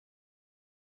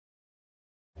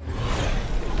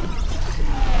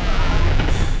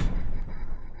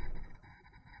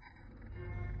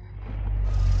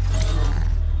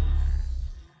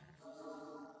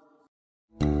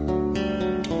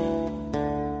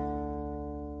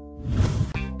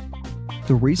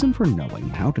The reason for knowing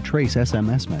how to trace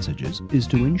SMS messages is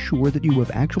to ensure that you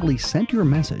have actually sent your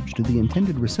message to the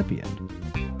intended recipient.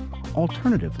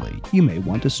 Alternatively, you may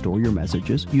want to store your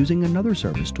messages using another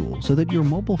service tool so that your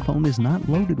mobile phone is not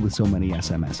loaded with so many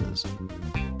SMSs.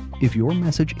 If your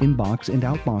message inbox and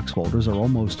outbox folders are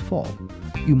almost full,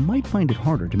 you might find it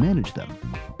harder to manage them.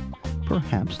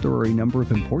 Perhaps there are a number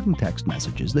of important text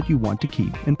messages that you want to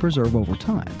keep and preserve over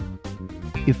time.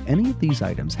 If any of these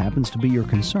items happens to be your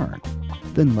concern,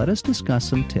 then let us discuss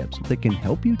some tips that can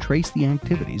help you trace the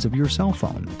activities of your cell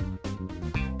phone.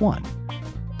 1.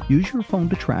 Use your phone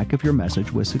to track if your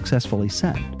message was successfully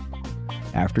sent.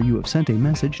 After you have sent a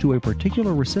message to a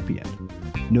particular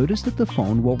recipient, notice that the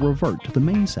phone will revert to the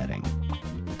main setting.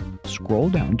 Scroll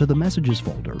down to the Messages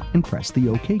folder and press the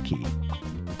OK key.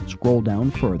 Scroll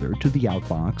down further to the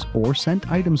Outbox or Sent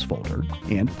Items folder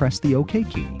and press the OK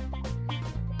key.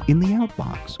 In the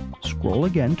Outbox, scroll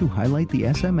again to highlight the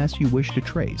SMS you wish to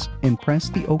trace and press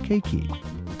the OK key.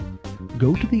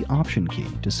 Go to the Option key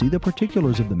to see the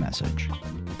particulars of the message.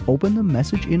 Open the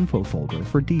Message Info folder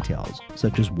for details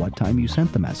such as what time you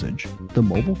sent the message, the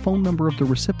mobile phone number of the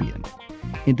recipient,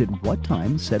 and at what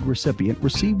time said recipient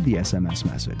received the SMS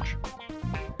message.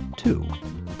 2.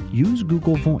 Use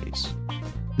Google Voice.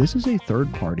 This is a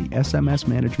third-party SMS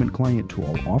management client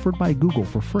tool offered by Google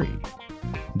for free.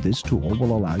 This tool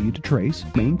will allow you to trace,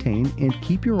 maintain, and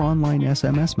keep your online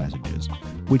SMS messages,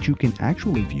 which you can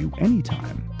actually view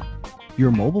anytime.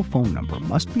 Your mobile phone number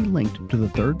must be linked to the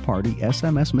third-party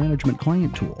SMS management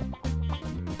client tool.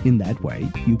 In that way,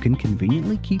 you can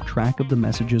conveniently keep track of the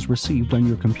messages received on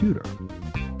your computer.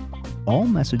 All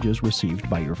messages received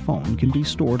by your phone can be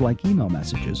stored like email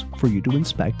messages for you to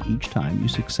inspect each time you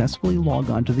successfully log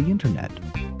onto the internet.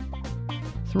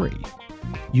 3.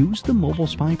 Use the Mobile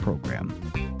Spy program.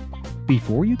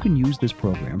 Before you can use this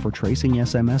program for tracing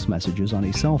SMS messages on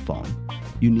a cell phone,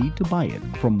 you need to buy it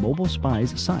from Mobile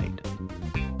Spy's site.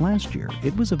 Last year,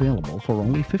 it was available for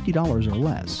only $50 or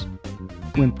less.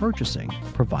 When purchasing,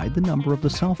 provide the number of the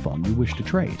cell phone you wish to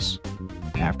trace.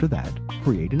 After that,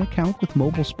 create an account with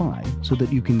Mobile Spy so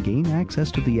that you can gain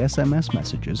access to the SMS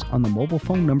messages on the mobile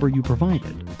phone number you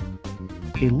provided.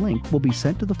 A link will be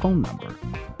sent to the phone number,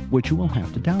 which you will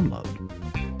have to download.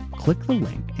 Click the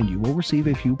link and you will receive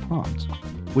a few prompts,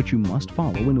 which you must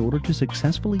follow in order to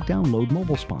successfully download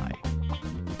Mobile Spy.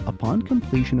 Upon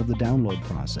completion of the download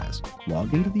process,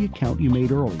 log into the account you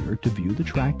made earlier to view the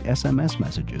tracked SMS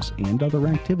messages and other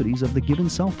activities of the given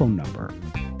cell phone number.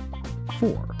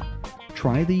 4.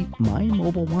 Try the My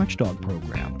Mobile Watchdog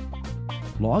program.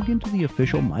 Log into the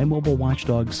official My Mobile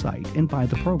Watchdog site and buy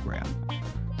the program.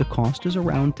 The cost is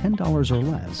around $10 or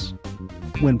less.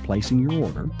 When placing your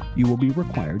order, you will be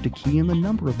required to key in the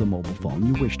number of the mobile phone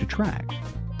you wish to track.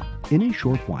 In a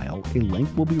short while, a link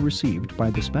will be received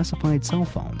by the specified cell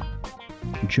phone.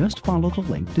 Just follow the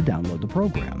link to download the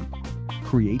program.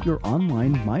 Create your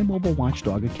online My Mobile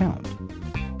Watchdog account.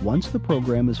 Once the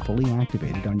program is fully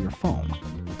activated on your phone,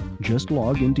 just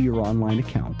log into your online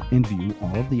account and view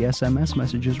all of the SMS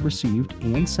messages received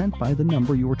and sent by the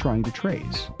number you are trying to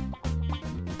trace.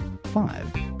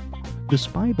 5. The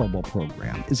Spy Bubble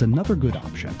program is another good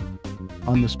option.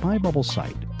 On the Spy Bubble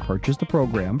site, purchase the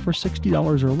program for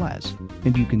 $60 or less,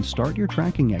 and you can start your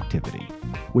tracking activity,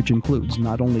 which includes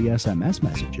not only SMS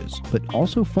messages, but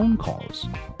also phone calls.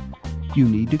 You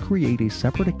need to create a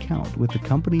separate account with the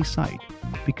company's site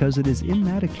because it is in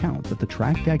that account that the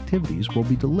tracked activities will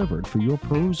be delivered for your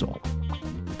perusal.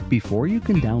 Before you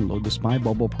can download the Spy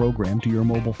Bubble program to your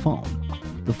mobile phone,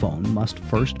 the phone must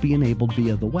first be enabled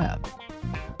via the web.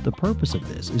 The purpose of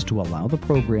this is to allow the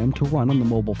program to run on the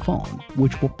mobile phone,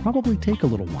 which will probably take a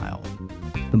little while.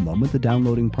 The moment the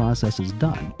downloading process is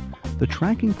done, the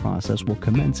tracking process will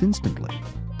commence instantly.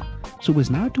 So as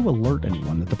not to alert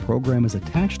anyone that the program is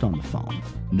attached on the phone,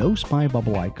 no Spy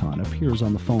Bubble icon appears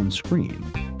on the phone screen.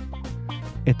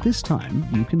 At this time,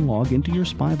 you can log into your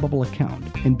Spy Bubble account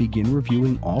and begin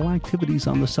reviewing all activities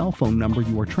on the cell phone number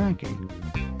you are tracking.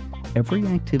 Every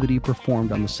activity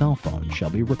performed on the cell phone shall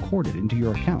be recorded into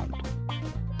your account.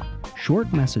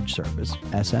 Short Message Service,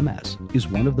 SMS, is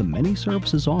one of the many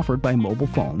services offered by mobile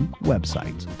phone,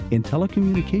 websites, and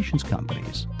telecommunications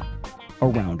companies.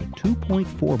 Around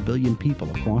 2.4 billion people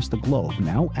across the globe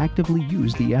now actively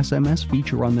use the SMS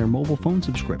feature on their mobile phone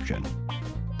subscription.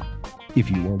 If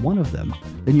you are one of them,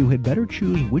 then you had better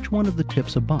choose which one of the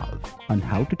tips above on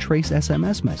how to trace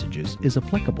SMS messages is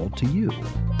applicable to you.